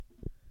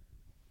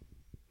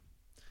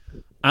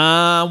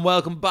And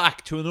welcome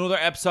back to another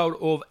episode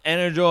of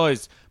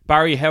Energized.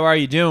 Barry, how are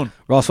you doing?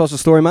 Ross, what's the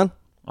story, man?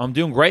 I'm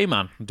doing great,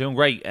 man. I'm doing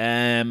great.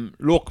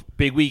 Look,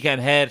 big weekend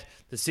ahead.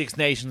 The Six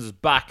Nations is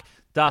back.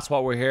 That's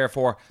what we're here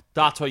for.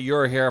 That's what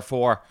you're here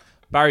for.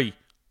 Barry,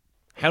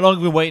 how long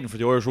have we been waiting for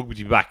the Irish rugby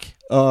to be back?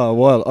 Oh,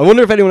 well, I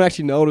wonder if anyone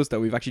actually noticed that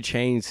we've actually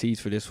changed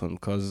seats for this one,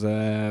 because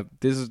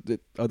this is,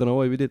 I don't know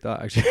why we did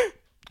that, actually.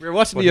 We were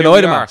watching the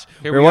United match.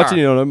 We were watching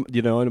the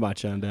United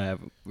match,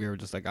 and we were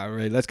just like, all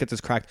right, let's get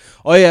this cracked.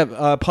 Oh, yeah,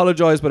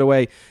 apologise, by the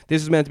way.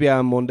 This is meant to be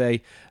on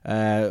Monday.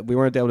 We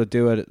weren't able to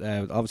do it,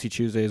 obviously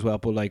Tuesday as well,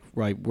 but, like,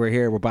 right, we're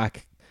here, we're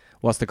back.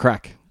 What's the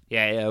crack?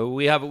 Yeah,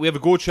 we have a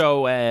good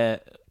show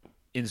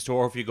in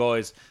store for you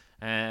guys.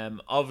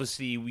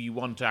 Obviously, we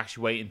want to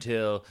actually wait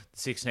until the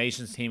Six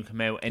Nations team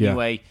come out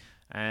anyway.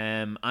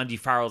 Yeah. Andy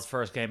Farrell's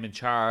first game in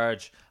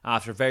charge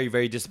after a very,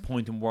 very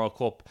disappointing World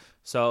Cup.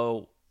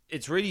 So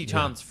it's really a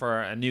chance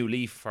for a new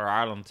leaf for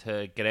Ireland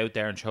to get out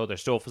there and show their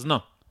stuff, isn't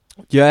it?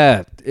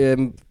 Yeah,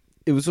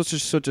 it was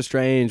such a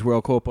strange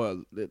World Cup.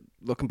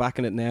 Looking back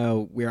on it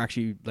now, we're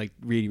actually like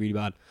really, really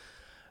bad.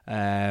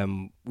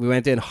 We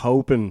went in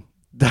hoping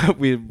that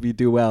we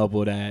do well,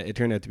 but it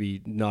turned out to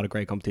be not a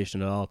great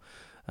competition at all.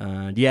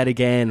 And yet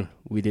again,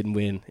 we didn't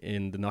win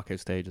in the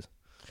knockout stages.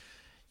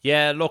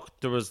 Yeah, look,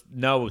 there was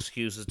no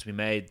excuses to be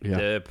made. Yeah.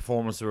 The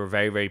performances were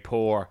very, very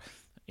poor.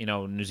 You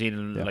know, New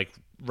Zealand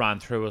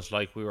ran through us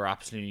like we were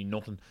absolutely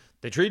nothing.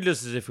 They treated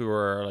us as if we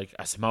were like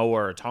a Samoa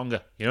or a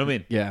Tonga. You know what I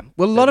mean? Yeah.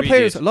 Well, a lot of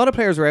players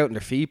were out on their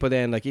feet, but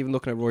then, like, even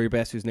looking at Rory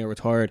Best, who's now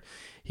retired,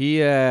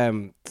 he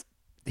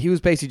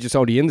was basically just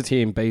already in the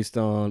team based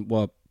on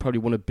what probably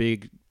one of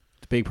the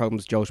big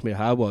problems Joe Schmidt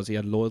had was he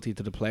had loyalty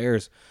to the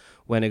players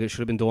when it should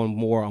have been done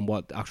more on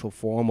what the actual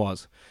form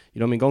was. You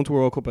know what I mean? Going to a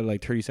World Cup at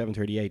like 37,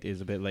 38 is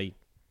a bit late.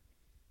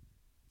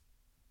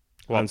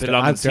 Well, and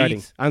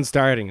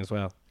starting as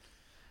well.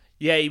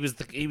 Yeah, he was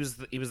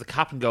the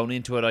captain going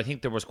into it. I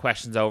think there was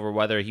questions over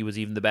whether he was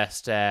even the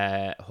best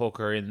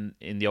hooker in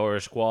the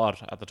Irish squad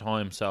at the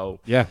time. So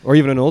yeah, or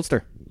even an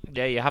Ulster.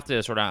 Yeah, you have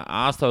to sort of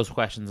ask those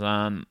questions,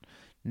 and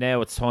now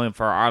it's time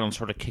for Ireland to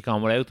sort of kick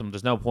on without them.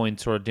 There's no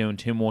point sort of doing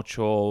too much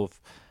of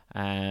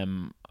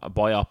a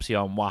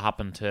biopsy on what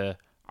happened to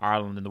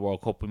Ireland in the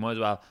World Cup. We might as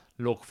well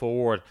look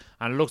forward,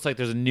 and it looks like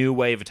there's a new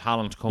wave of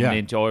talent coming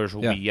into Irish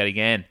rugby yet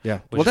again,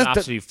 which is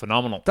absolutely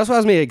phenomenal. That's what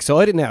has me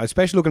excited now,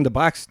 especially looking at the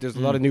backs. There's a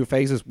lot of new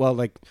faces, well,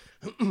 like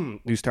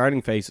new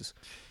starting faces.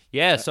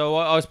 Yeah, so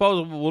I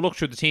suppose we'll look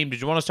through the team.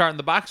 Did you want to start in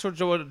the backs, or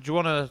do you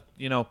want to,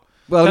 you know?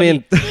 Well,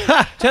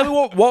 tell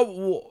me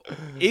what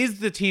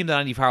is the team that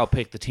Andy Farrell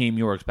picked? The team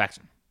you were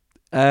expecting?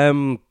 Do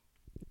you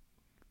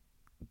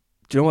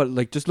know what?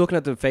 Like, just looking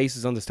at the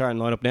faces on the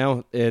starting lineup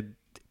now,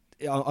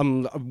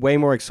 I'm way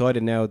more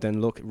excited now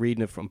than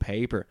reading it from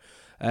paper.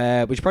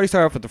 We should probably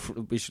start off with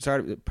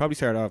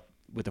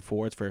the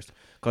forwards first,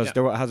 because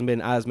there hasn't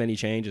been as many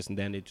changes, and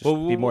then it just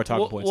be more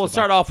talking points. We'll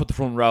start off with the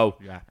front row.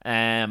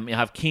 Yeah. You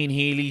have Cian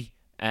Healy,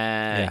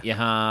 you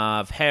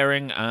have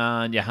Herring,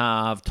 and you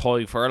have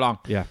Tadhg Furlong.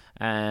 Yeah.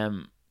 I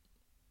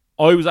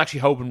was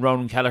actually hoping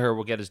Ronan Kelleher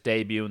would get his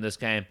debut in this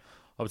game.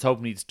 I was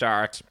hoping he'd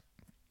start.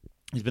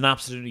 He's been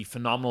absolutely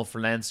phenomenal for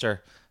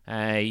Leinster.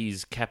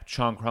 He's kept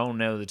Sean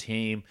Cronin out of the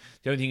team.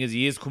 The only thing is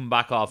he is coming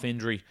back off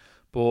injury,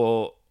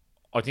 but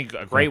I think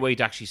a great way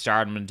to actually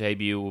start him in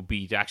debut would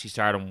be to actually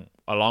start him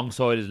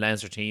alongside his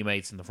Leinster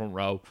teammates in the front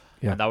row,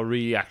 and that would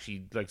really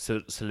actually like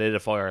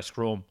solidify our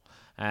scrum.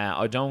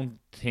 I don't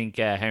think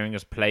Herring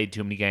has played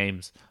too many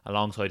games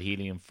alongside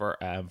Healy and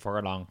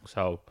Furlong,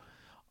 so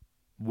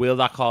will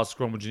that cause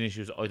scrummaging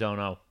issues? I don't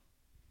know.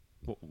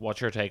 What's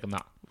your take on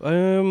that?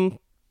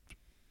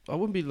 I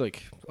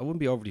wouldn't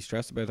be overly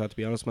stressed about that, to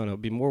be honest, man.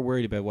 I'd be more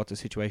worried about what the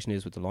situation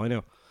is with the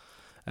lineup.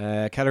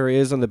 Kelleher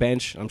is on the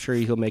bench. I'm sure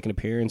he'll make an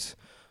appearance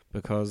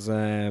because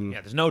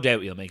there's no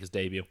doubt he'll make his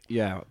debut.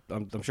 Yeah,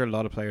 I'm sure a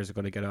lot of players are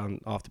going to get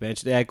off the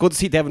bench. Good to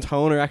see Devin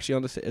Toner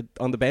actually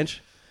on the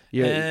bench.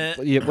 Yeah,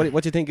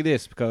 what do you think of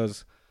this?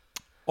 Because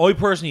I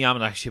personally am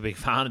actually a big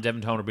fan of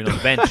Devin Toner being on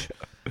the bench.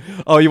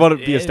 Oh, you want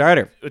to be a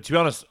starter? To be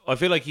honest, I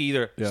feel like you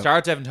either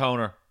start Devin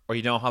Toner or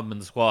you don't have him in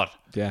the squad.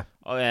 Yeah.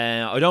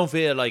 I don't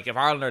feel like if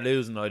Ireland are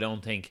losing, I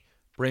don't think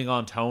bring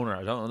on Toner.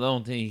 I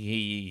don't think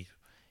he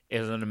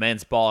is an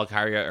immense ball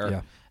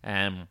carrier.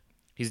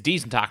 He's a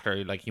decent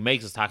tackler. Like, he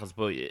makes his tackles,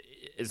 but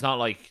it's not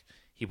like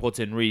he puts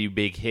in really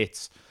big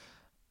hits.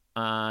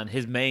 And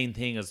his main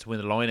thing is to win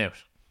the line out.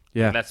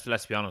 Yeah. Like,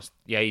 let's be honest.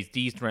 Yeah, he's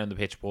decent around the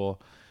pitch, but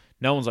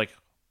no one's like,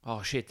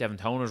 oh shit, Devin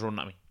Toner's running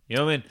at me. You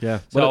know what I mean?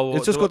 Yeah. So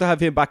it's just good to have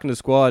him back in the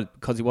squad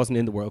because he wasn't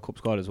in the World Cup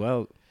squad as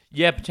well.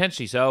 Yeah,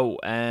 potentially so.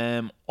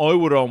 I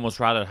would almost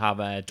rather have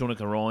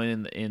Donnacha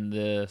Ryan in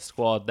the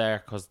squad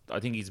there, because I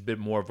think he's a bit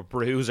more of a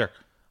bruiser,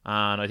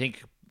 and I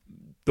think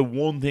the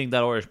one thing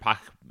that Irish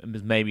pack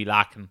is maybe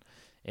lacking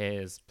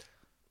is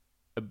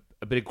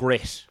a bit of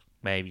grit,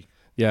 maybe.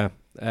 Yeah,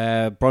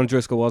 Brian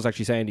Driscoll was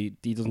actually saying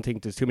he doesn't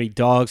think there's too many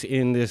dogs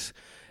in this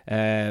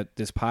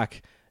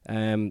pack,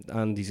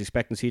 and he's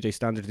expecting CJ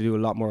Standard to do a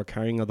lot more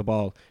carrying of the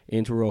ball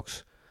into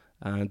rucks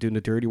and doing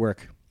the dirty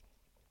work.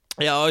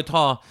 Yeah, I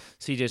thought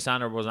CJ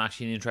Stander was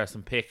actually an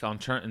interesting pick in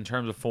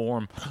terms of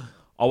form.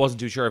 I wasn't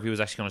too sure if he was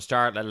actually going to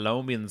start, let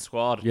alone be in the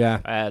squad.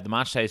 Yeah. The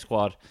matchday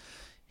squad.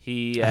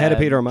 He Ahead of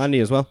Peter O'Mahony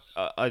as well.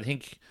 I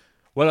think.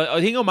 Well,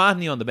 I think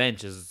O'Mahony on the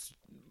bench is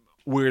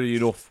weirdly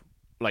enough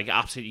like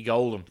absolutely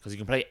golden because he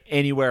can play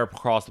anywhere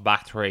across the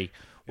back three,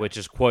 which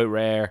is quite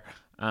rare.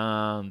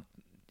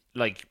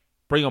 Like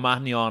bring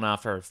O'Mahony on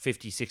after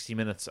 50, 60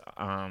 minutes,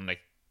 like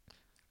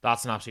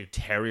that's an absolute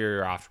terrier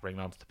you're after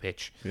bringing onto the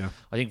pitch. Yeah,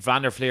 I think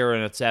Van der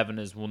Fleeren at 7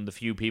 is one of the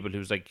few people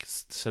who's like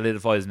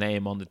solidified his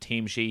name on the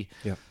team sheet.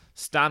 Yeah,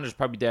 Standard's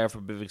probably there for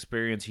a bit of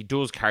experience. He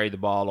does carry the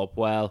ball up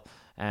well.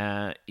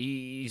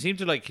 He seemed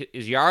to like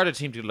his yardage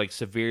seemed to like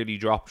severely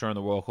drop during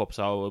the World Cup,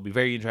 so it'll be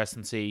very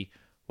interesting to see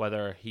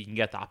whether he can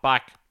get that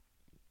back.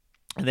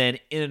 And then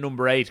in at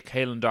number 8,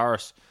 Caelan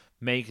Doris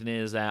making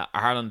his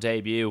Ireland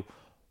debut.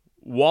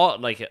 What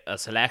like a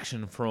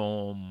selection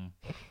from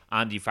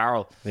Andy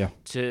Farrell. Yeah.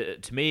 To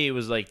me, it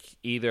was like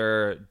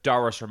either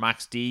Doris or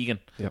Max Deegan.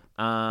 Yeah.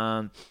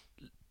 And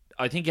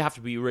I think you have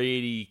to be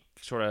really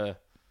sort of,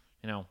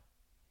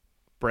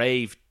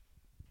 brave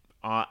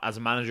as a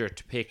manager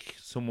to pick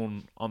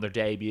someone on their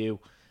debut,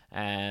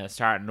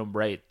 starting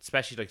number 8,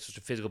 especially like such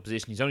a physical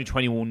position. He's only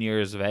 21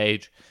 years of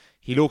age.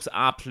 He looks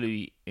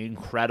absolutely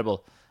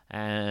incredible.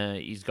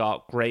 He's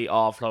got great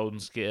offloading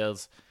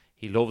skills.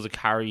 He loves a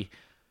carry.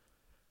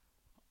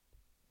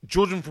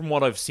 Judging from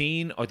what I've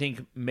seen, I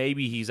think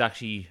maybe he's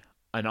actually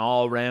an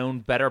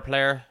all-round better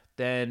player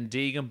than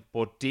Deegan,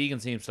 but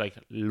Deegan seems to like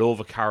love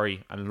a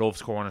carry and love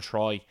scoring a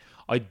try.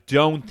 I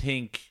don't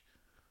think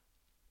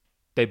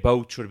they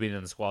both should have been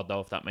in the squad though,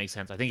 if that makes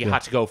sense. I think you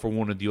had to go for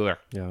one or the other.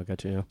 Yeah, I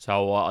get you. Yeah.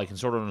 So I can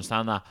sort of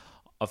understand that.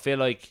 I feel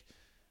like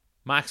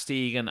Max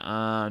Deegan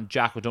and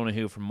Jack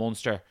O'Donoghue from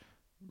Munster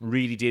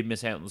really did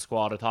miss out on the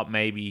squad. I thought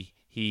maybe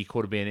he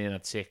could have been in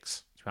at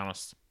 6, to be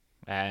honest,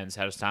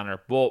 instead of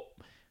Standard. But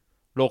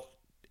look,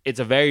 it's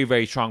a very,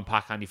 very strong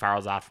pack Andy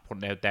Farrell's after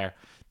putting out there.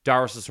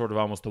 Doris is sort of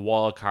almost the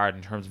wild card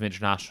in terms of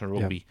international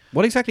rugby. Yeah.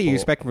 What exactly are you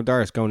expecting from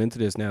Doris going into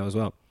this now as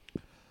well?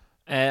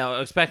 I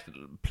expect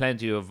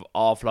plenty of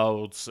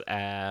offloads.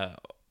 I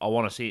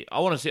want to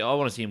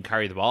see him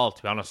carry the ball,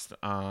 to be honest,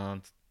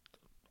 and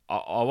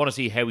I want to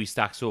see how he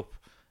stacks up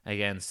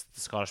against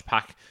the Scottish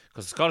pack,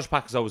 because the Scottish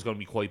pack is always going to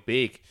be quite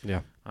big.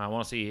 Yeah, I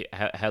want to see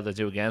how they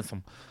do against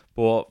them.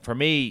 But for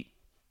me,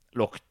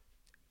 look,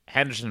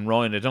 Henderson and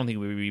Ryan, I don't think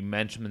we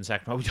mentioned in the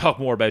second row. We talk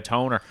more about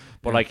Toner,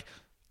 but like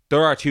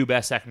there are 2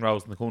 best second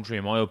rows in the country,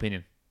 in my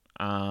opinion.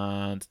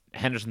 And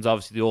Henderson's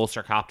obviously the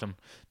Ulster captain.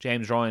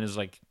 James Ryan is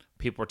like,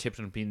 people were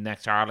tipping him being the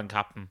next Ireland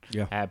captain,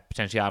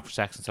 potentially after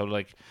Sexton. So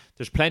like,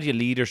 there's plenty of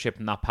leadership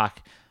in that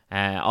pack.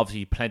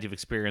 Obviously, plenty of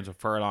experience with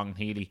Furlong and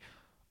Healy.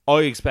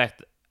 I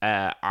expect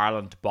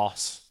Ireland to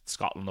boss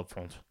Scotland up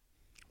front.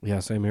 Yeah,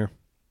 same here.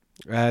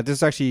 This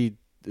is actually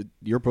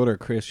your brother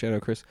Chris, shout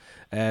out Chris,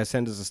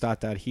 sent us a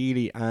stat that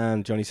Healy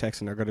and Johnny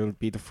Sexton are going to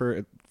be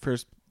the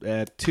first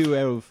 2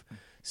 out of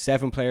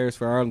 7 players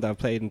for Ireland that have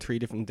played in 3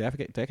 different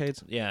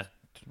decades. Yeah,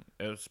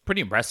 it was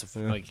pretty impressive.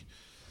 Yeah. Like,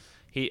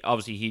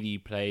 Healy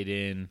played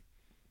in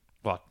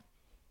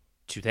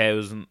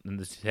 2000 and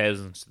the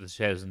 2000s, the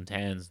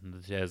 2010s and the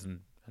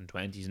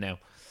 2020s now.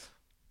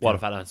 What a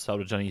fella! So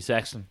did Johnny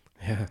Sexton.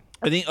 Yeah,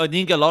 I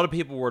think a lot of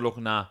people were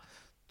looking at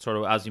sort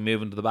of as you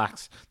move into the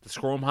backs, the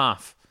scrum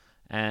half.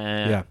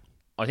 I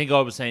think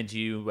I was saying to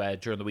you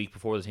during the week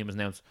before the team was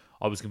announced,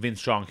 I was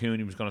convinced Sean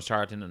Cooney was going to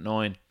start in at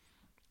 9.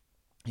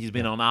 He's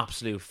been on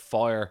absolute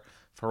fire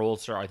for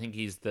Ulster. I think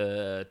he's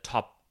the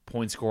top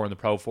point scorer in the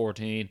Pro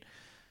 14.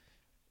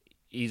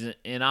 He's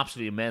in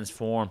absolutely immense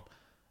form.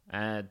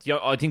 I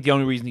think the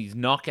only reason he's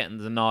not getting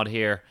the nod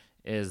here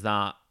is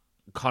that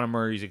Conor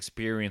Murray's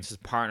experience, his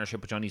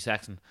partnership with Johnny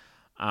Sexton.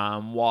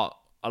 What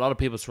a lot of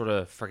people sort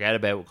of forget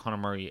about Conor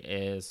Murray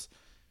is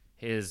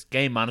his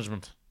game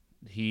management.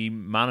 He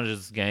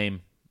manages the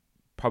game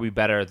probably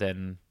better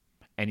than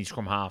any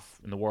scrum half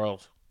in the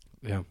world.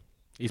 Yeah,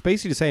 he's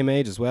basically the same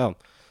age as well.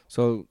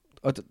 So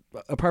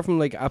apart from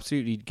like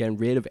absolutely getting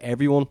rid of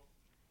everyone,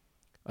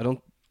 I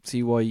don't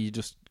see why you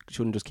just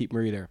shouldn't just keep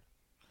Murray there.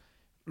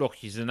 Look,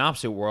 he's an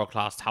absolute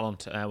world-class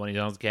talent when he's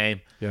on his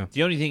game. Yeah.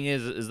 The only thing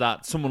is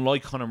that someone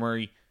like Conor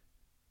Murray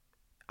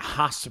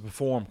has to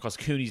perform because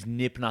Cooney's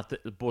nipping at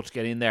the butt to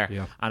get in there.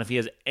 Yeah. And if he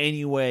has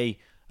any way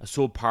a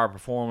subpar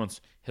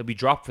performance, he'll be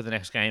dropped for the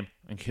next game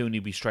and Cooney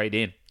will be straight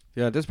in.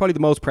 Yeah, this is probably the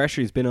most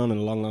pressure he's been on in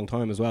a long, long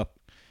time as well.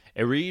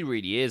 It really,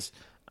 really is.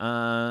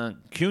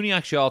 Cooney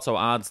actually also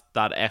adds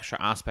that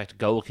extra aspect of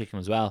goal kicking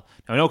as well.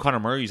 Now, I know Conor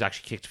Murray's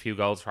actually kicked a few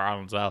goals for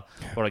Ireland as well,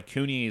 but like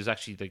Cooney is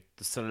actually the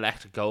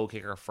selected goal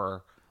kicker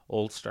for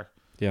Ulster.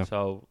 Yeah.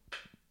 So,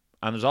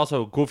 and there's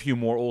also a good few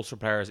more Ulster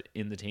players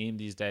in the team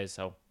these days.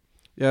 So,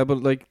 yeah,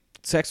 but like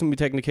Sexton will be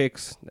taking the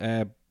kicks,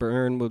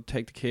 Byrne will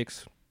take the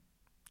kicks.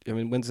 I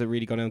mean, when's it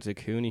really gone down to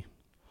Cooney?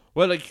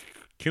 Well, like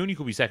Cooney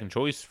could be second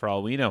choice for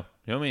all we know.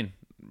 You know what I mean?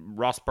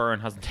 Ross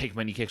Byrne hasn't taken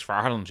many kicks for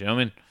Ireland. You know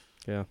what I mean?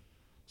 Yeah.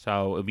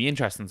 So it'll be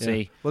interesting to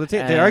see. Well,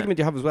 the argument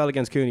you have as well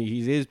against Cooney,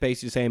 he is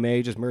basically the same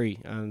age as Murray,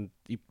 and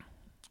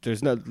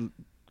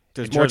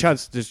There's more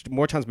chance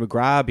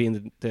McGrath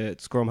being the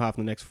scrum half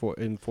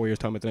in 4 years'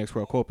 time at the next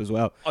World Cup as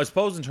well. I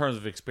suppose in terms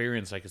of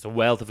experience, like it's a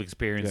wealth of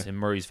experience in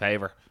Murray's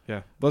favour.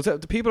 Yeah. Well,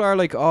 the people are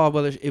like, oh,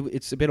 well,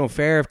 it's a bit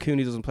unfair if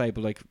Cooney doesn't play,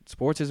 but like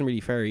sports isn't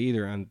really fair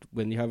either. And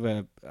when you have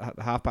a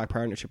half-back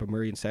partnership of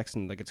Murray and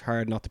Sexton, like it's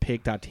hard not to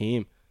pick that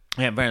team.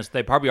 Yeah, in fairness,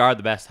 they probably are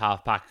the best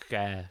half-back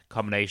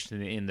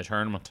combination in the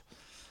tournament.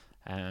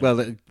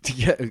 Well,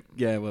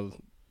 well,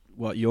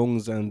 what,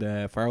 Youngs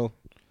and Farrell,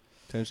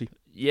 potentially?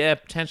 Yeah,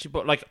 potentially,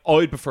 but like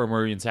I'd prefer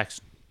Murray and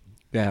Sexton.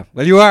 Yeah,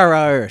 well, you are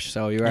Irish,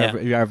 so you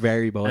are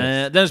very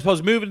biased. Then I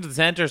suppose moving to the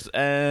centres,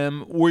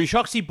 were you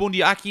shocked to see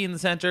Bundy Aki in the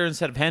centre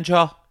instead of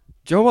Henshaw?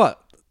 Do you know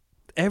what?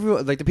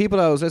 Everyone, like the people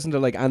I was listening to,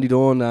 like Andy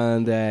Dunn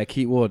and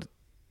Keith Wood,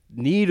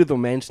 neither of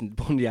them mentioned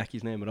Bundy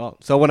Aki's name at all.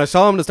 So when I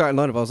saw him in the starting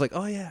lineup, I was like,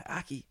 oh yeah,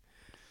 Aki.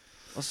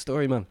 What's the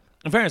story, man?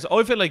 In fairness,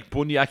 I feel like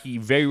Bundy Aki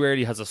very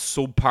rarely has a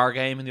subpar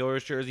game in the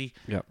Irish jersey.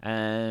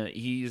 Yeah.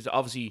 He's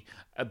obviously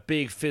a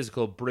big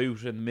physical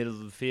brute in the middle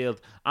of the field.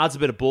 Adds a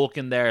bit of bulk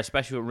in there,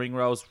 especially with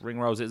Ringrose.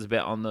 Ringrose is a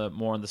bit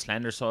more on the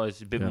slender side,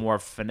 a bit more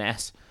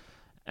finesse.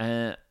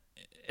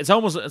 It's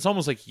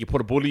almost like you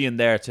put a bully in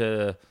there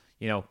to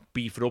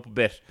beef it up a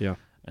bit. Yeah.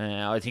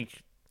 I think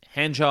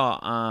Henshaw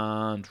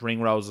and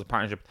Ringrose as a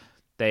partnership,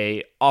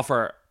 they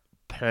offer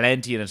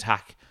plenty in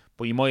attack,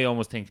 but you might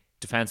almost think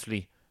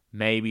defensively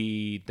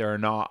maybe they're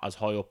not as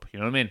high up. You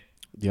know what I mean?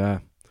 Yeah.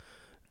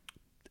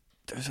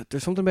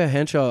 There's something about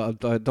Henshaw.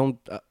 I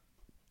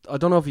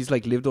don't know if he's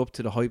like lived up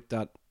to the hype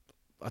that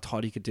I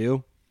thought he could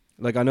do.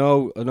 Like I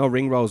know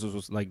Ringrose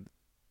was like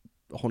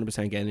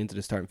 100% getting into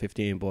the starting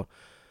 15, but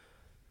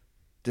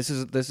this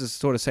is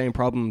sort of the same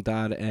problem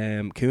that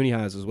Cooney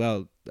has as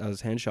well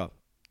as Henshaw.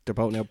 They're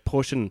both now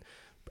pushing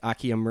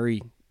Aki and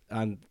Murray,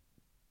 and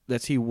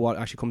let's see what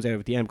actually comes out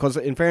at the end. Because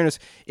in fairness,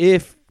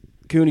 if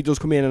Cooney does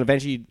come in and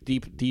eventually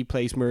deep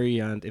place Murray,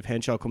 and if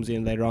Henshaw comes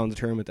in later on in the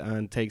tournament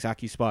and takes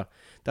Aki's spot,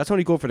 that's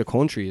only good for the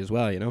country as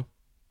well, you know?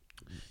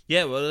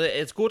 Yeah, well,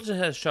 it's good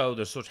to show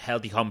there's such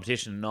healthy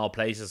competition in all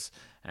places.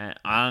 And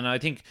I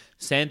think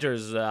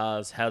centres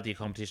as healthy a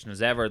competition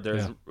as ever.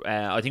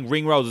 I think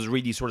Ringrose has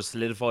really sort of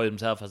solidified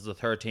himself as the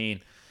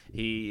 13.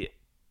 He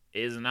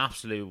is an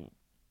absolute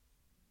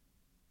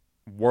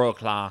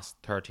world-class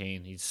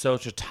 13. He's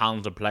such a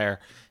talented player.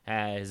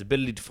 His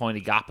ability to find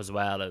a gap as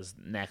well is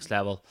next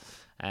level.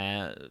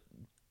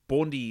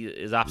 Bundy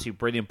is absolutely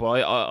brilliant,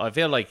 but I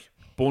feel like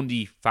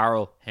Bundy,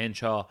 Farrell,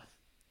 Henshaw,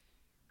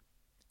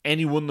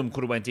 any one of them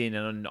could have went in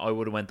and I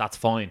would have went, that's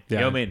fine. You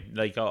know what I mean?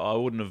 Like I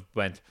wouldn't have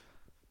went,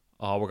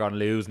 oh, we're going to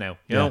lose now.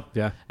 You know?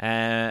 Yeah.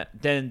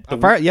 Then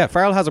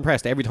Farrell has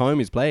impressed every time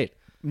he's played.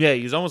 Yeah,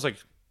 he's almost like,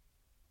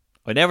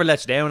 I never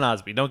let you down,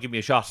 lads, but don't give me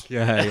a shot.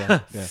 Yeah.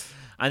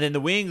 And then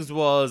the wings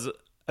was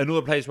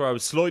another place where I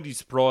was slightly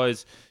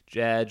surprised,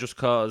 just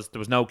because there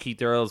was no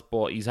Keith Earls,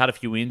 but he's had a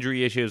few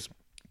injury issues.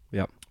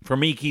 Yeah. For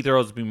me, Keith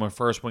Earls has been my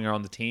first winger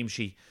on the team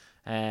sheet,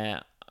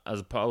 as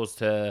opposed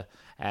to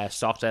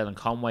Stockdale and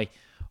Conway.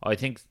 I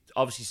think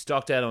obviously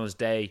Stockdale on his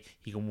day,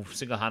 he can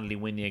single-handedly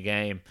win you a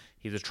game.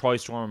 He's a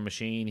try-storming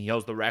machine. He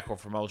holds the record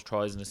for most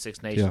tries in a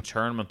Six Nations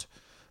tournament.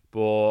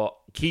 But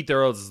Keith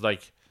Earls is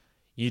like,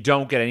 you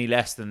don't get any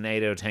less than an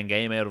 8 out of 10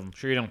 game out of him.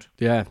 Sure you don't.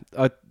 Yeah.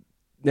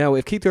 Now,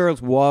 if Keith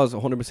Earls was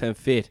 100%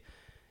 fit,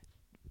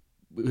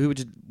 who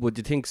would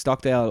you think,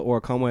 Stockdale or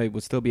Conway,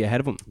 would still be ahead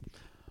of him?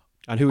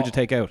 And who would you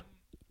take out?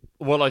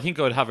 Well, I think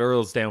I would have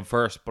Earls down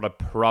first, but I'd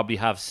probably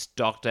have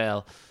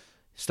Stockdale.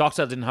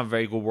 Stockdale didn't have a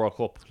very good World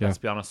Cup, let's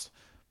be honest.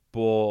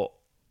 But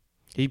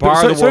he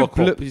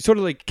sort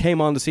of like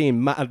came on the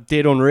scene,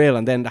 did unreal,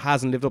 and then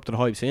hasn't lived up to the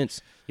hype since.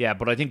 Yeah,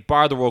 but I think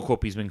bar the World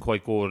Cup, he's been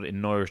quite good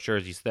in Irish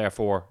jerseys.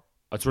 Therefore,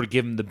 I'd sort of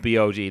give him the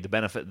BOG, the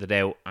benefit of the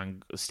doubt,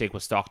 and stick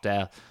with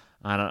Stockdale.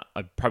 And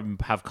I'd probably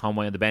have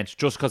Conway on the bench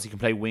just because he can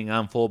play wing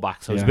and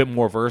fullback, so he's a bit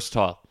more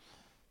versatile.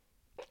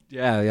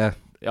 Yeah.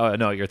 Oh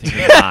no, you're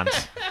thinking of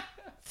the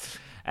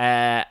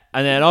and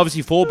then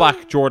obviously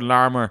fullback Jordan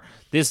Larmour.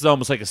 This is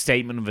almost like a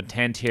statement of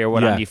intent here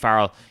with Andy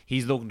Farrell.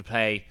 He's looking to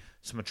play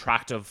some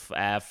attractive,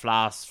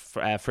 fast,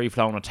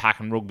 free-flowing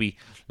attacking rugby.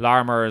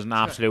 Larmour is an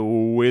absolute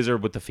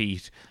wizard with the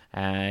feet.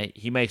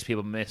 He makes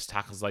people miss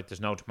tackles like there's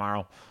no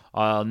tomorrow.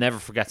 I'll never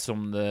forget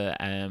some of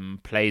the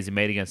plays he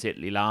made against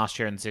Italy last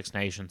year in the Six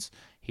Nations.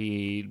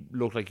 He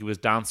looked like he was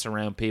dancing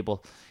around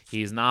people.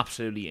 He's an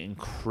absolutely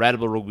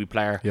incredible rugby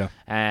player. Yeah.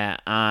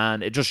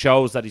 And it just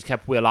shows that he's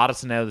kept Will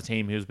Addison out of the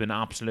team, who's been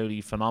absolutely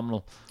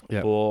phenomenal.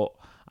 Yeah.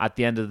 At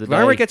the end of the day,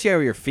 Larmour gets you out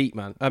of your feet,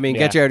 man. I mean,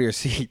 get you out of your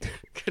seat.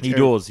 He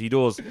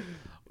does.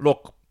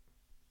 Look,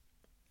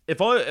 if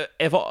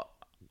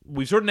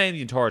we've sort of named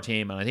the entire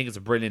team, and I think it's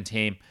a brilliant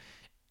team.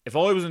 If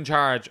I was in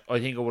charge, I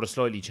think I would have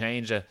slightly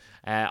changed it.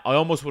 I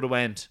almost would have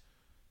went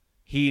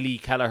Healy,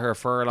 Kelleher,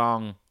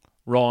 Furlong,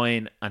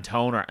 Ryan, and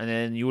Toner, and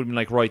then you would have been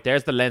like, right,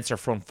 there's the Leinster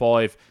front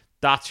five.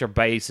 That's your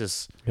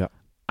basis. Yeah.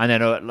 And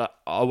then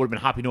I would have been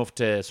happy enough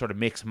to sort of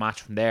mix and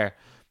match from there.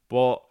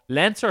 But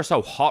Leinster are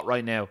so hot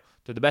right now.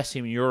 They're the best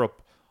team in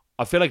Europe.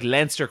 I feel like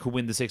Leinster could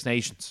win the Six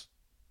Nations.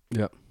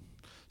 Yeah.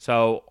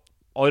 So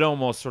I'd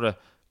almost sort of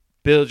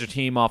build your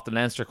team off the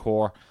Leinster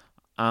core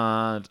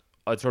and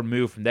I'd sort of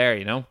move from there,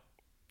 you know.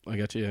 I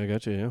get you.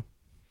 Yeah.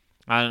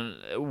 And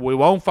we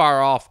won't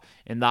far off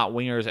in that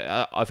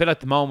wingers. I feel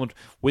at the moment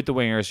with the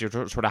wingers, you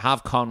sort of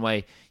have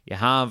Conway, you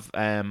have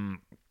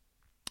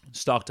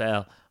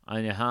Stockdale,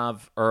 and you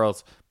have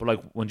Earls. But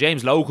like when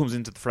James Lowe comes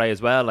into the fray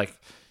as well, like,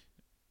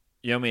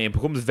 you know what I mean, it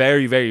becomes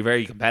very, very,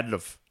 very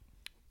competitive.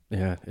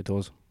 Yeah, it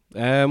does.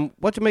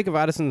 What do you make of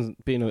Addison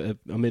being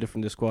omitted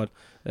from this squad?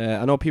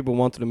 I know people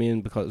wanted him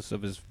in because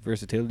of his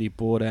versatility,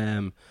 but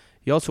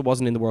he also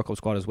wasn't in the World Cup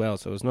squad as well,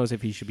 so it's not as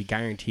if he should be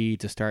guaranteed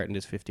to start in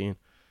this 15.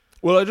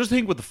 Well, I just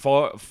think with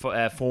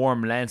the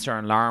form Leinster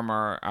and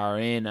Larmour are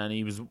in,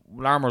 and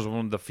Larmour's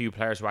one of the few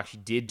players who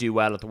actually did do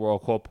well at the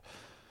World Cup,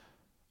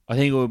 I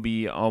think it would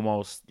be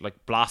almost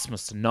like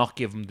blasphemous to not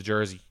give him the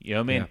jersey. You know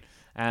what I mean? Yeah.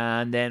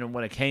 And then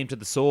when it came to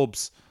the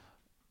subs,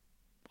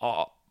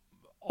 that's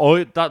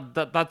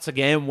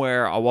again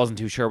where I wasn't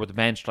too sure with the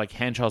bench. Like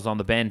Henshaw's on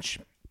the bench,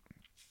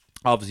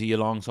 obviously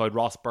alongside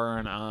Ross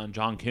Byrne and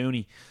John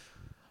Cooney.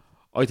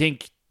 I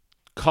think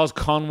because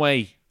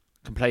Conway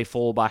can play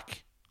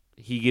fullback,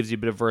 he gives you a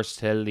bit of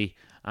versatility,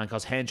 and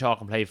because Henshaw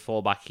can play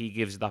fullback, he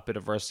gives you that bit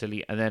of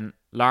versatility. And then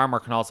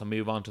Larmour can also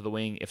move on to the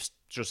wing. If,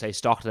 just say,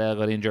 Stockdale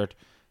got injured,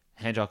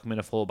 Henshaw come in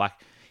a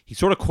fullback. He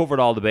sort of covered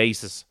all the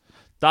bases.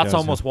 That's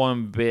almost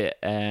one bit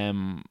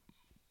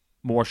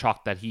more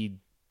shocked that he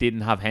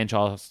didn't have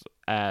Henshaw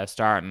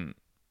starting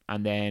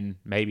and then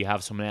maybe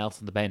have someone else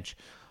on the bench.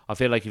 I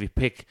feel like if you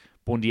pick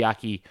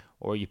Bundyaki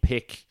or you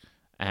pick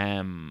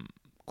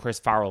Chris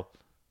Farrell,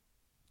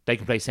 they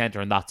can play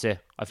centre and that's it.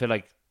 I feel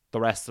like the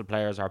rest of the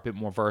players are a bit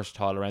more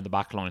versatile around the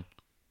back line.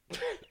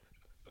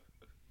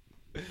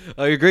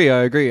 I agree.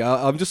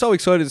 I'm just so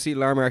excited to see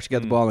Larmour actually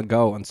get the ball and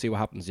go and see what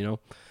happens, you know.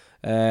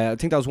 I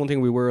think that was one thing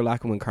we were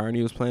lacking when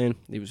Carney was playing.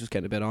 He was just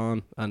getting a bit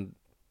on and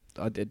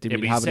didn't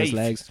really have it in his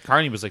legs.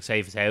 Carney was like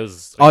safe as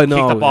houses. Like,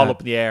 kicked the ball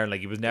up in the air and like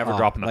he was never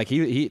dropping it. Like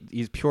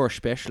he's pure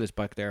specialist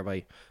back there,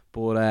 but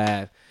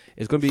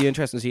it's going to be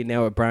interesting to see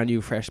now a brand new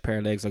fresh pair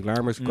of legs. Like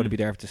Larmour's going to be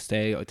there to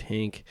stay, I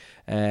think.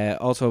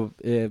 Also,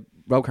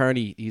 Rob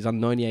Carney, he's on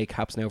 98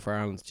 caps now for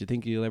Ireland. Do you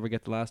think he'll ever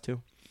get the last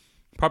two?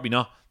 Probably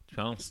not, to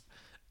be honest.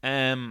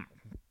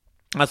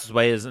 That's the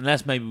way it is,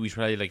 unless maybe we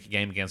play like a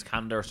game against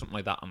Canada or something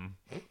like that and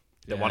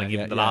they want to give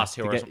him the last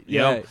two or something. You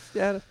know?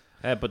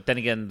 But then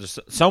again, there's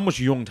so much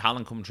young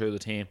talent coming through the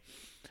team.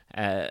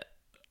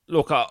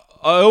 Look, I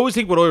always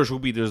think with Irish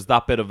rugby there's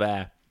that bit of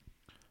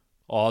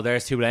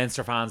there's two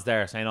Leinster fans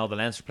there saying all the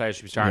Leinster players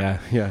should be starting.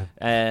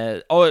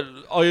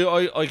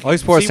 I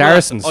support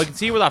Saracens. I can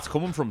see where that's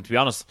coming from, to be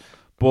honest.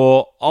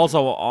 But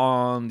also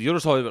on the other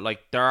side of it,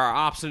 like there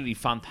are absolutely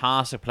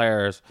fantastic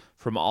players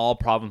from all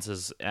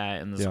provinces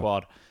in the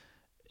squad.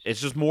 It's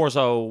just more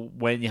so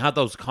when you have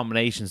those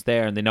combinations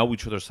there and they know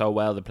each other so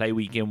well, they play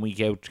week in,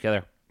 week out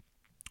together.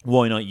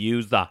 Why not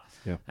use that?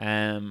 Yeah.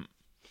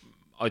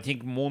 I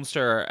think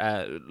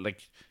Munster,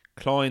 like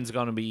Clyne's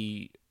going to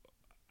be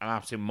an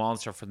absolute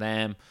monster for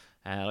them.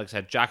 Like I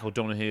said, Jack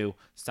O'Donoghue,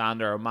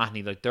 Stander,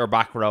 O'Mahony, like their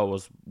back row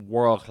was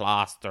world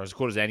class. They're as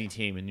good as any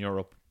team in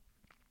Europe.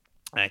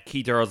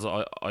 Keith Earls,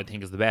 I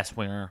think, is the best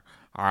winger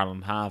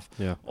Ireland have.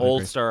 Yeah,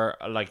 Ulster,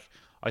 like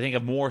I think,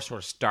 have more sort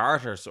of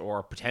starters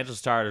or potential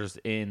starters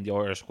in the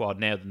Irish squad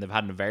now than they've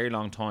had in a very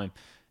long time.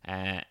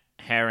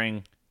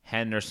 Herring,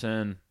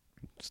 Henderson,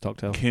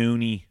 Stockdale,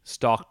 Cooney,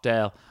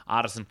 Stockdale,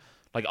 Addison.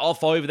 Like all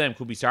five of them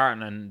could be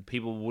starting, and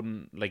people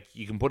wouldn't like.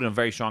 You can put in a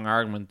very strong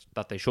argument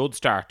that they should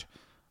start.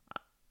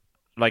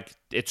 Like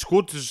it's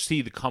good to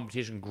see the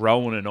competition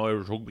growing in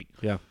Irish rugby.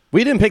 Yeah,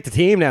 we didn't pick the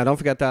team now. Don't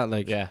forget that.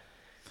 Like, yeah.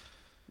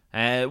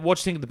 What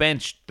do you think of the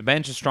bench? The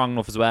bench is strong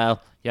enough as well.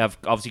 You have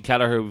obviously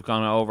Kelleher, who we've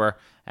gone over.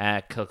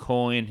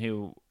 Kilcoyne,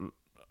 who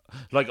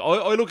like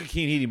I look at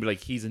Cian Healy and be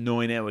like he's a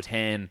 9 out of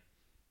 10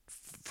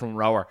 from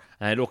rower,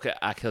 and I look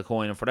at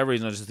Kilcoyne and for whatever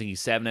reason I just think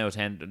he's 7 out of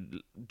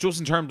 10. Just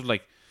in terms of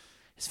like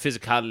his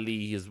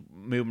physicality, his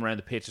movement around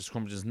the pitch, his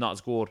scrummage is not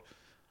as good.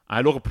 And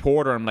I look at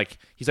Porter and I'm like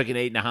he's like an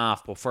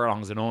 8.5, but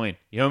Furlong's a 9.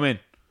 You know what I mean?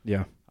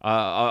 Yeah.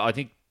 I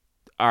think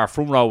our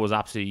front row we're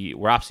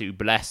absolutely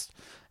blessed.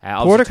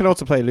 Porter can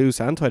also play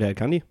loose and tight head,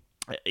 can he?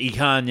 He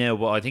can, yeah,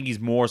 but I think he's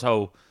more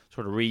so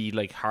sort of really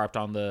like harped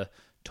on the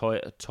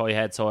toy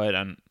head side,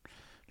 and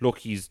look,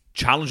 he's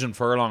challenging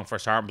Furlong for a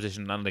starting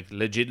position and like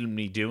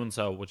legitimately doing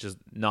so, which is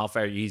not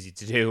very easy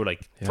to do.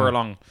 Like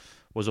Furlong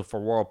was up for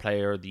World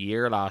Player of the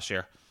Year last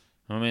year.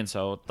 You know what I mean?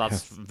 So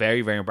that's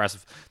very, very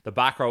impressive. The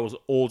back row is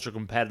ultra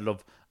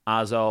competitive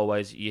as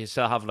always. You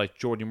still have like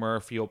Jordy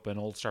Murphy up in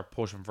Ulster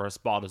pushing for a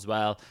spot as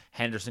well.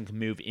 Henderson can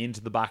move into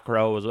the back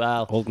row as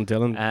well.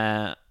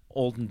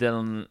 Alton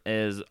Dillon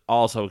is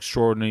also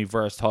extraordinarily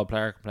versatile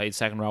player, can play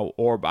second row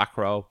or back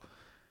row.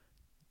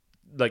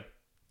 Like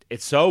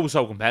it's so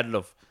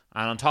competitive.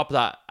 And on top of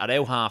that, at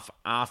out half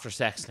after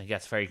Sexton, it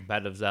gets very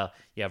competitive as well.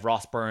 You have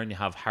Ross Byrne, you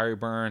have Harry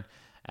Byrne,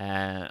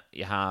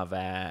 you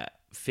have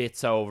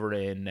Fitz over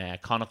in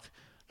Connacht.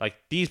 Like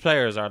these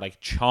players are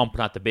like chomping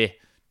at the bit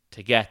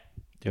to get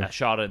a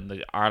shot in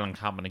the Ireland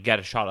camp and to get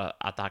a shot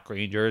at that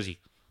green jersey.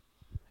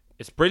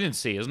 It's brilliant to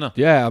see, isn't it?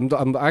 Yeah,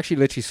 I'm actually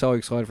literally so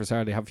excited for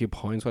Saturday. I have a few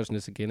points watching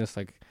this at Guinness.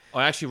 Like,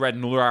 I actually read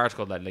another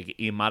article that like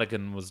Ian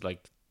Madigan was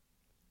like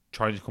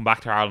trying to come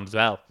back to Ireland as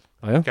well.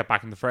 oh yeah. Get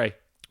back in the fray.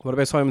 What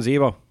about Simon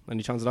Zebo?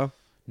 Any chance of that?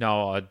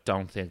 No, I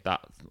don't think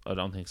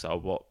so.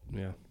 But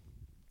Yeah.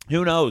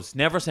 who knows?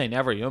 Never say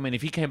never. You know what I mean?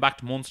 If he came back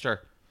to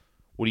Munster,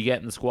 would he get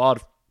in the squad?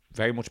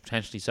 Very much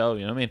potentially so.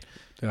 You know what I mean?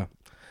 Yeah.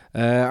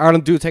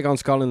 Ireland do take on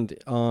Scotland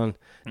on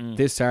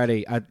this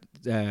Saturday at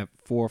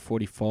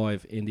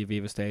 4:45 in the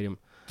Aviva Stadium.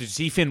 Did you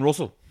see Finn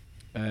Russell?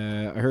 I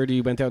heard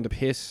he went down to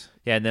piss.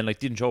 Yeah, and then like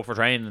didn't show up for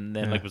training, and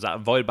then like was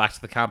invited back to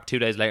the camp 2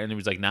 days later, and he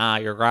was like, "Nah,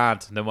 you're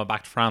grand," and then went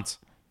back to France,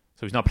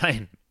 so he's not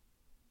playing.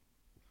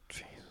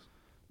 Jeez.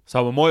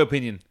 So, in my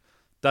opinion,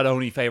 that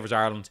only favours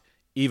Ireland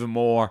even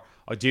more.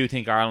 I do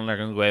think Ireland are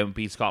going to go out and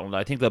beat Scotland.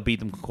 I think they'll beat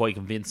them quite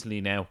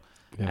convincingly now,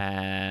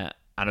 and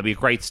it'll be a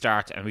great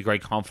start and it'll be a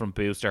great confident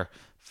booster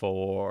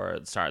for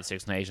the start of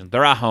Six Nations.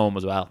 They're at home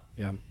as well.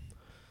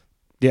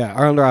 Yeah,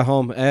 Ireland are at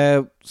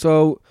home.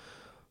 So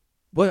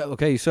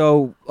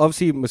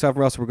obviously myself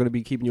and Ross, we're going to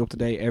be keeping you up to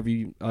date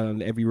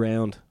every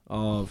round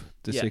of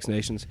the Six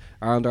Nations.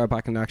 Ireland are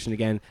back in action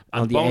again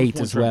on the 8th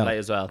as well. Play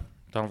as well.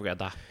 Don't forget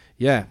that.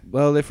 Yeah,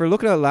 well, if we're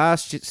looking at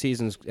last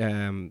season's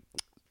I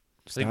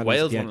think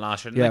Wales won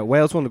last year, didn't they?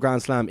 Wales won the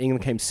Grand Slam.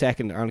 England came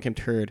second, Ireland came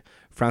third,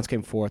 France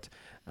came fourth,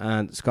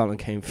 and Scotland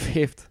came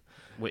fifth.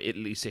 With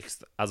Italy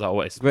sixth, as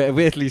always. With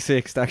Italy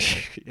sixth,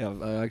 actually. Yeah,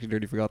 I actually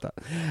nearly forgot that.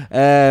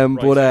 Right,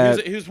 but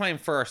so who's playing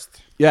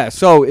first? Yeah,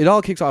 so it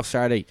all kicks off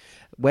Saturday.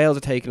 Wales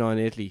are taking on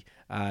Italy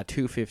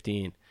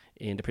 2:15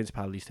 in the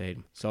Principality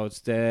Stadium. So it's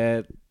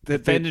the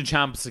defending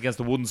champs against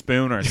the Wooden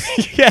Spooners.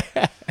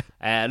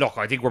 Yeah. Look,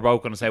 I think we're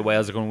both going to say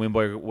Wales are going to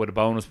win with a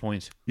bonus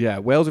point. Yeah,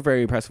 Wales are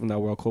very impressive in that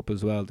World Cup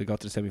as well. They got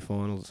to the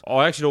semi-finals. Oh,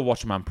 I actually don't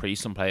watch Man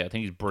Priestley play. I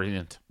think he's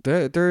brilliant.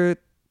 They're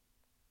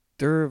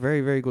a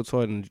very, very good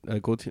side and a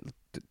good team.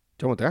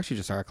 They're actually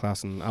just our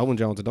class. And Alwyn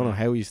Jones, I don't know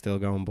how he's still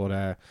going,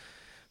 but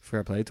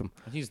fair play to him.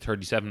 I think he's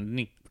 37, isn't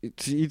he?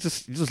 He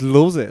just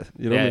loves it.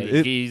 You know,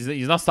 yeah,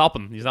 he's not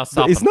stopping. He's not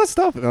stopping. It's not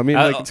stopping. I mean,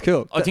 it's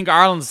cool. I think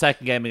Ireland's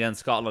second game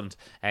against Scotland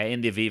in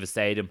the Aviva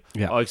Stadium.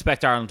 Yeah. I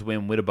expect Ireland to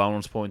win with a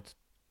bonus point.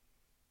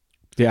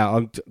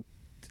 Yeah,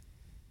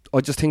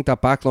 I just think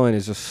that back line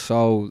is just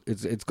so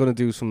it's going to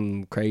do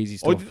some crazy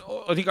stuff.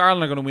 I think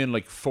Ireland are going to win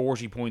like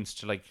 40 points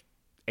to like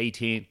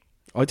 18.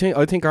 I think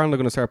Ireland are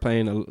going to start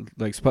playing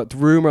the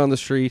rumor on the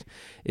street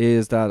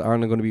is that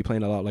Ireland are going to be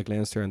playing a lot like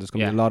Leinster, and there's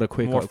going to be a lot of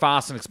quick, more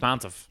fast and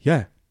expansive.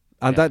 Yeah,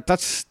 and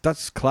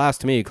that's class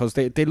to me because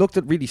they looked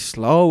at really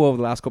slow over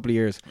the last couple of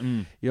years. You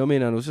know what I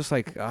mean? And it was just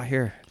like,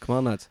 here, come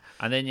on, lads.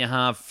 And then you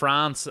have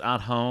France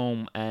at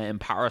home in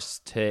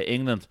Paris to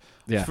England.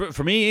 Yeah.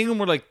 For me, England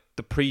were like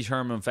the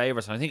predetermined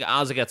favourites. And I think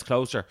as it gets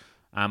closer,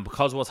 and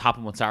because of what's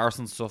happened with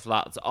Saracens and stuff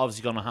like that, it's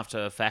obviously going to have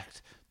to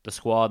affect the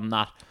squad and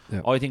that.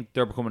 Yeah. I think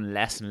they're becoming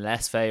less and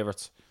less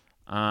favourites.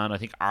 And I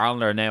think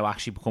Ireland are now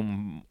actually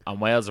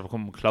and Wales are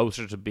becoming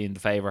closer to being the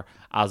favourite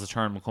as the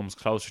tournament comes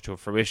closer to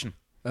fruition.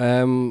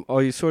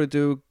 I sort of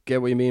do get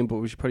what you mean, but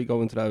we should probably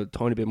go into that a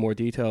tiny bit more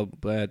detail.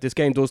 This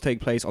game does take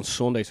place on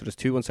Sunday, so there's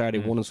 2 on Saturday,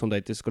 1 on Sunday.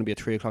 This is going to be at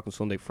 3 o'clock on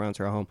Sunday. France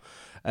are at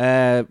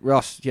home.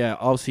 Ross, yeah,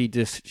 obviously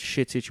this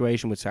shit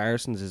situation with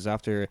Saracens is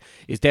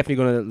definitely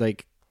going to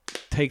like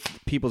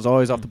take people's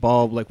eyes off the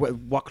ball. Like,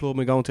 what club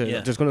am I going to?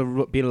 Yeah. There's going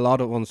to be a lot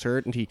of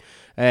uncertainty.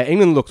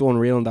 England looked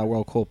unreal in that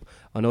World Cup.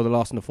 I know they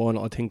lost in the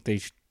final. I think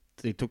they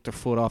took their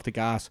foot off the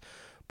gas.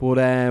 But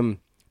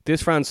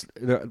this France,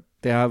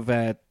 they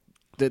have.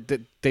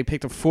 They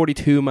picked a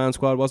 42-man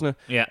squad, wasn't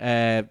it?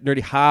 Yeah. Nearly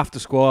half the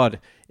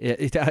squad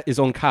is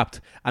uncapped,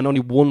 and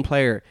only one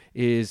player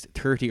is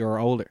 30 or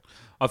older.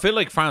 I feel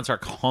like France are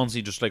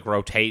constantly just like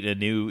rotating a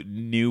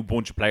new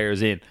bunch of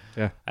players in.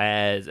 Yeah.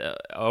 I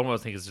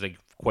almost think it's like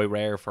quite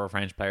rare for a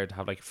French player to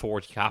have like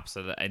 40 caps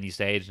at any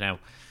stage now.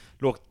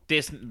 Look,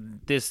 this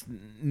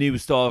new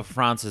style of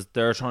France is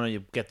they're trying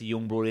to get the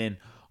young blood in.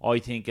 I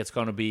think it's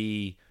going to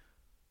be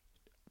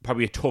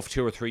probably a tough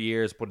 2 or 3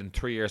 years, but in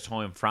 3 years'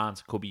 time,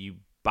 France could be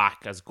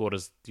back as good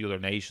as the other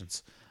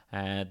nations.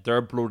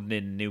 They're blooding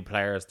in new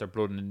players. They're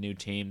blooding in a new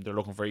team. They're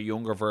looking for a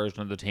younger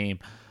version of the team.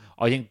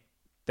 I think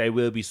they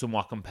will be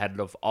somewhat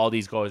competitive. All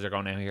these guys are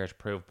going out here to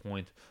prove a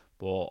point,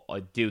 but I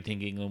do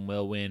think England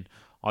will win.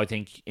 I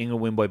think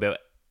England win by about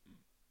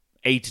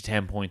 8 to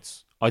 10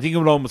 points. I think it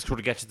will almost sort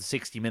of get to the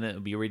 60-minute.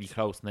 It'll be really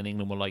close, and then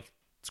England will like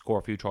score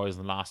a few tries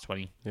in the last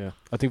 20. Yeah,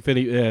 I think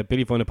Billy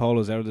Vunipola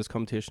is out of this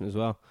competition as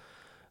well.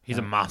 He's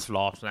a massive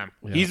loss for them.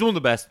 Yeah. He's one of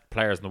the best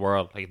players in the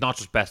world. Like, not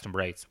just best in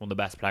breaks, one of the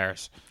best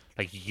players.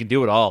 Like, he can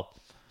do it all.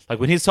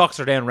 Like, when his socks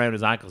are down around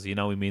his ankles, you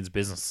know he means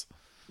business.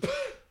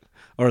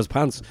 Or his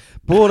pants.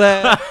 But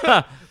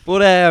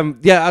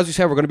yeah, as you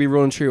said, we're going to be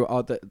running through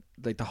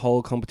the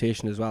whole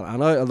competition as well.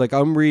 And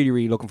I'm really,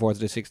 really looking forward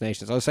to the Six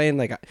Nations. I was saying,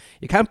 like,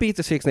 you can't beat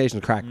the Six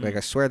Nations crack. Like, I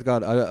swear to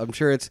God, I'm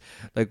sure it's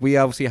like we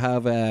obviously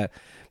have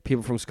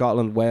people from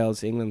Scotland,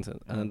 Wales, England,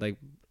 and like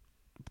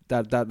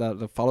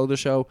that follow the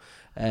show.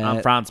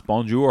 And France,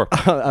 bonjour.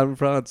 And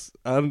France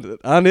and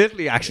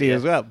Italy actually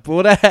as well.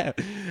 But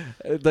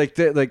like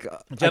Do you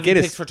have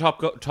any picks for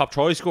top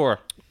try scorer?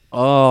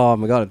 Oh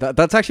my god,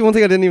 that's actually one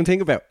thing I didn't even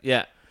think about.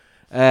 Yeah.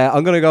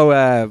 I'm gonna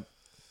go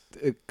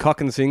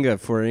Cokansinga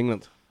for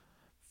England.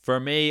 For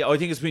me, I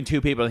think it's between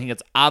two people. I think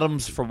it's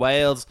Adams for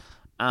Wales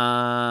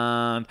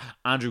and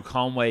Andrew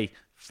Conway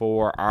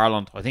for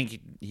Ireland. I think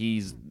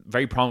he's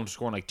very prone to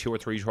scoring like 2 or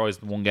 3 tries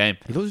in one game.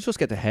 He does just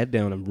get the head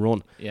down and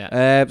run.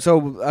 Yeah.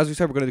 So as we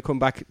said, we're going to come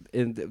back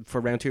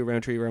for round 2,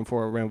 round 3, round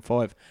 4, round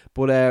 5.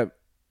 But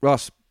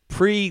Ross,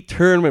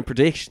 pre-tournament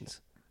predictions.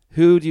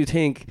 Who do you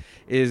think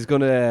is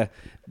going to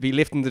be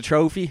lifting the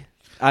trophy,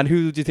 and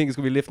who do you think is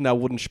going to be lifting that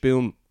wooden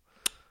spoon?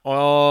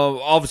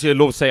 Obviously, I'd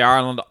love to say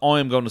Ireland.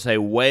 I'm going to say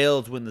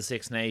Wales win the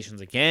Six Nations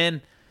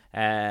again,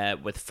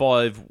 with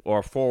 5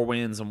 or 4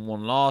 wins and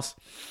 1 loss.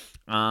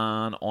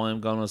 And I'm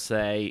going to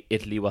say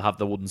Italy will have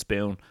the wooden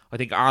spoon. I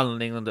think Ireland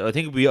and England, I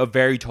think it'll be a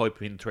very tight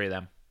between the 3 of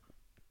them.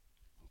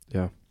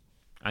 Yeah.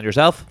 And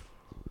yourself?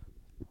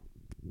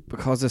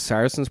 Because of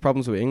Saracens'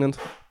 problems with England.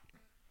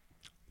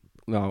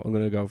 No, I'm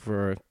going to go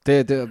for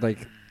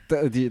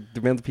the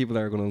amount of people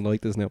that are going to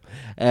like this now.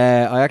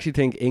 I actually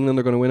think England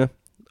are going to win it.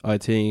 I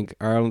think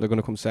Ireland are going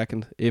to come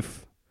second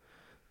if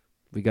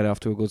we get off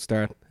to a good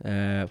start.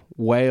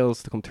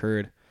 Wales to come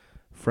third,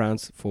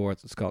 France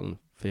fourth, Scotland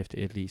fifth,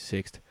 Italy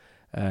sixth.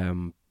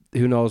 Who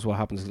knows what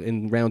happens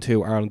in round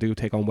 2? Ireland do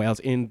take on Wales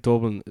in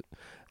Dublin,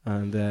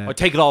 and I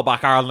take it all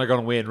back. Ireland are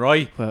going to win,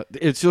 right? Well,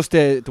 it's just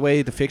the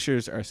way the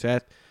fixtures are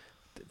set.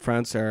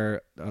 France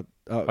are.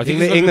 I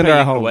think England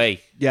are home.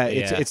 Away. Yeah,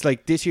 it's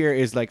like this year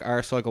is like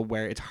our cycle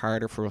where it's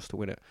harder for us to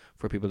win it.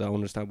 For people that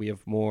understand, we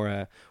have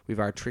more. We've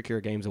our trickier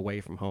games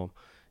away from home.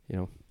 You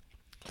know,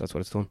 that's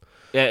what it's done.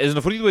 Yeah, isn't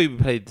it funny the way we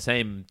played the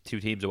same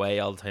 2 teams away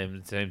all the time,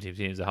 the same 2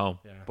 teams at home?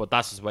 Yeah. But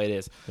that's just the way it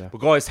is. Yeah.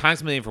 But guys,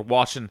 thanks a million for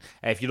watching.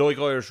 If you like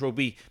Irish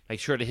Rugby, make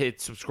sure to hit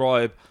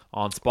subscribe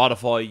on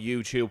Spotify,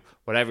 YouTube,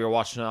 whatever you're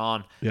watching it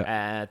on.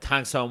 Yeah.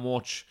 Thanks so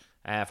much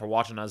for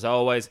watching as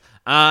always.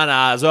 And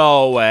as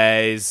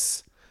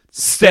always,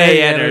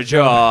 stay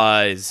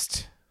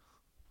energized.